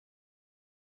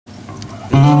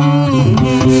Hi,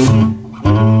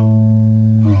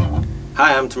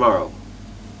 I'm Tomorrow.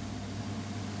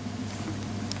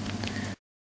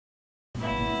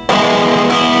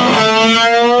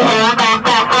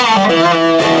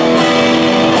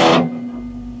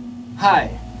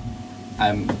 Hi,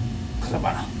 I'm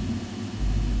Kasabana.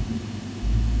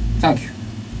 Thank you.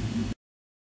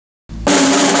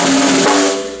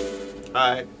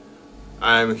 Hi,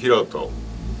 I'm Hiroto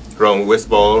from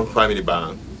Westball Family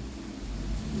Band.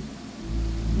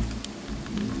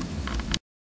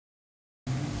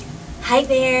 Hi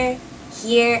there!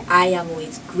 Here I am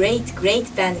with great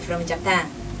band from Japan,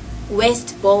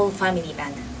 Westball Family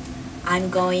Band. I'm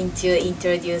going to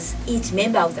introduce each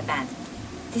member of the band.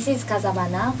 This is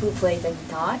Kazabana, who plays the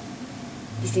guitar.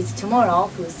 This is Tomorrow,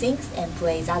 who sings and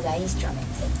plays other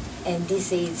instruments. And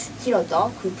this is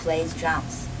Hiroto, who plays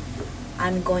drums.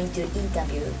 I'm going to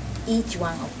interview each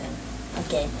one of them.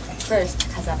 Okay, first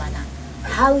Kazabana.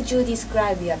 How would you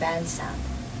describe your band sound?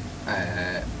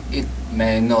 It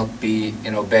may not be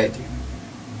innovative,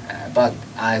 but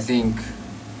I think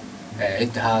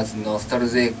it has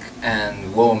nostalgic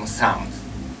and warm sounds.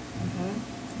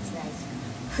 That's nice.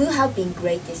 Who have been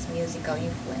greatest musical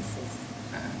influences?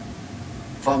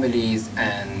 Families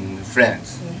and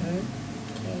friends.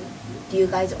 Okay. Do you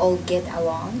guys all get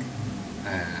along?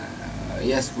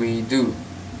 Yes, we do.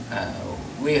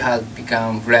 We had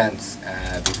become friends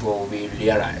before we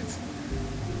realized.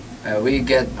 We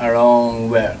get along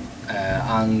well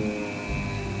and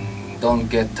don't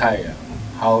get tired,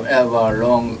 however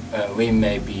long we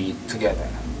may be together.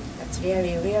 That's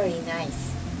really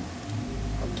nice.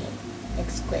 Okay,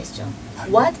 next question.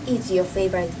 What is your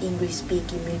favorite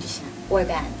English-speaking musician or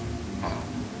band?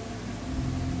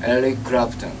 Eric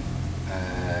Clapton,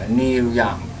 Neil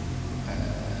Young,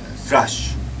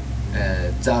 Slash,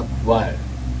 Zakk Wylde,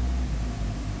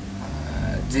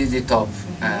 ZZ Top,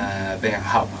 Ben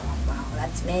Harper. Wow,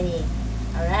 that's many.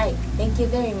 Alright, thank you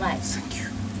very much. Thank you.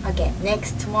 Okay,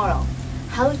 next Tomorrow.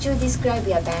 How would you describe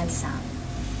your band sound?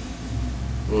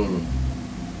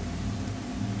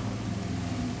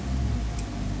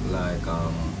 Like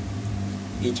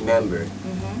each member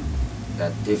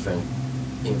got different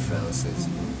influences,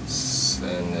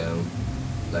 and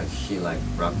like he liked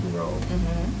rock and roll and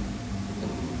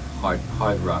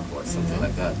hard rock or something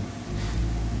like that.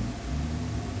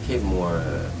 He's more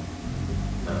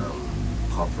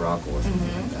pop rock or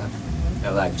something like that. I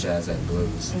like jazz and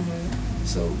blues.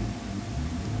 So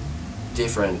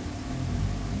different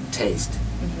taste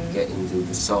get into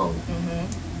the song,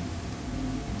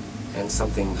 and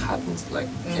something happens like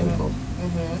chemical.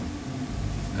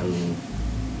 And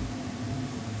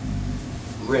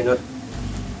we're not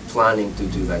planning to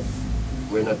do like,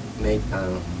 we're not make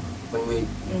when we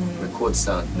record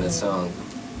the song,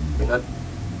 we're not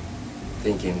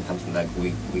thinking something like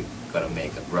we gotta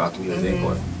make a rock music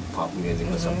or pop music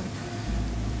or something.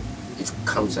 It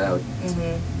comes out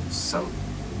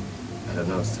I don't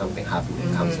know, something happened,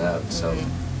 it comes out. So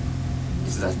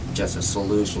it's just a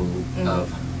solution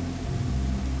of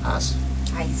us.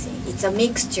 I see. It's a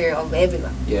mixture of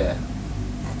everyone. Yeah.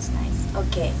 That's nice.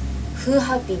 Okay. Who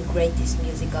have been greatest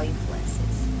musical influences?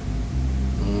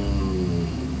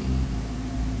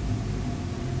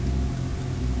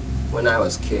 When I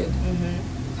was a kid,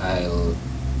 I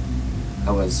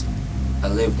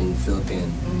lived in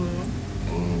Philippines,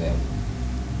 and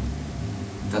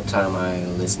that time I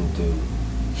listened to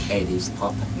 80s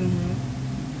pop.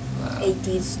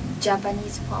 80s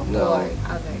Japanese pop No. or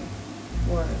other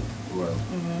world?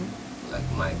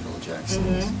 Like Michael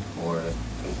Jackson's or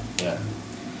yeah.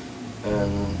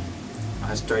 And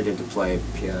I started to play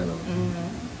piano,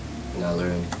 and I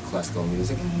learned classical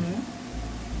music.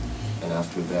 And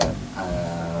after that,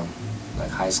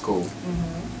 like high school,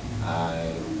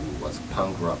 I was a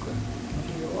punk rocker.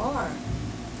 You are.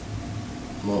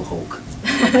 Mohawk.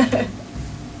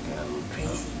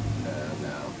 Crazy.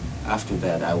 Now, after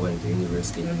that, I went to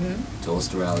university, to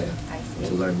Australia,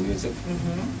 to learn music.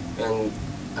 And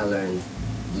I learned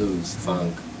blues,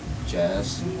 funk,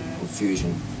 jazz, and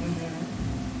fusion.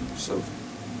 So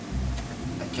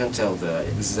I can't tell the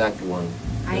exact one.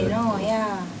 I know,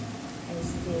 yeah. I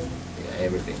see. Yeah,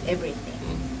 everything.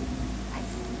 Everything. I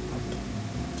see. Okay.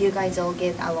 Do you guys all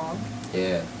get along?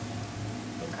 Yeah.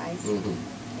 You guys?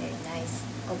 Very nice.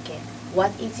 Okay.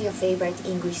 What is your favorite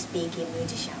English-speaking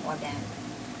musician or band?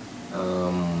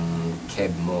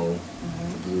 Keb Mo,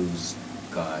 the blues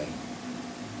guy.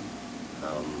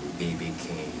 B.B.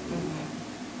 King,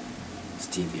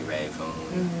 Stevie Ray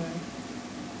Vaughan,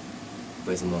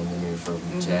 Wes Montgomery for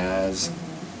jazz,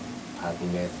 Pat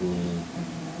Metheny,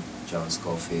 John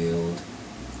Scofield,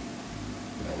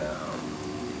 and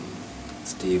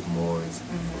Steve Moore's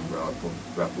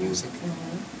rock music,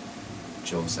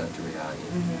 Joe Santoriani,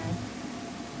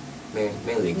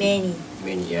 mainly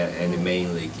yeah, and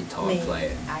mainly guitar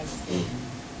player. I see.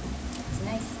 It's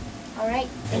nice. All right,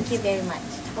 thank you very much.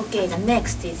 Okay, the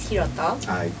next is Hiroto.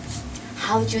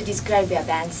 How would you describe your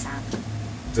band sound?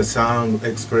 The sound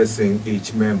expressing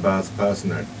each member's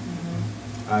personality.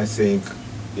 I think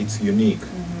it's unique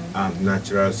and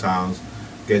natural sounds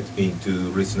get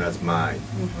into listeners' mind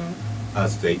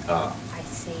as they are. I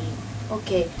see.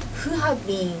 Okay, who have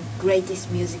been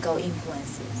greatest musical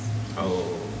influences?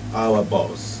 Oh, our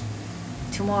boss.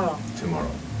 Tomorrow.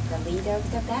 The leader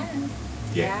of the band.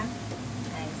 Yeah.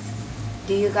 Nice.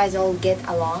 Do you guys all get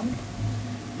along?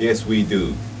 Yes, we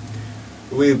do.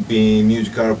 We've been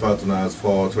musical partners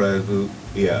for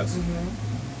 12 years.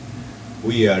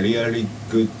 We are really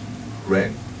good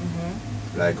friends,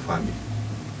 like family.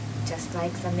 Just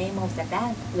like the name of the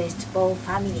band, Westball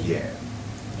Family. Yeah.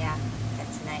 Yeah,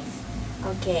 that's nice.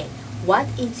 Okay, what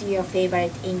is your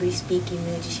favorite English-speaking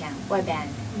musician or band?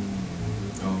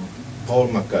 Paul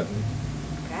McCartney.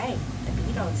 Right, the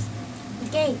Beatles.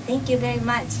 Okay, thank you very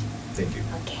much. Thank you.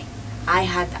 Okay, I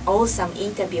had an awesome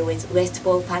interview with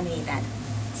Westball Family Band.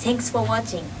 Thanks for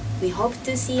watching. We hope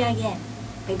to see you again.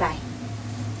 Bye bye.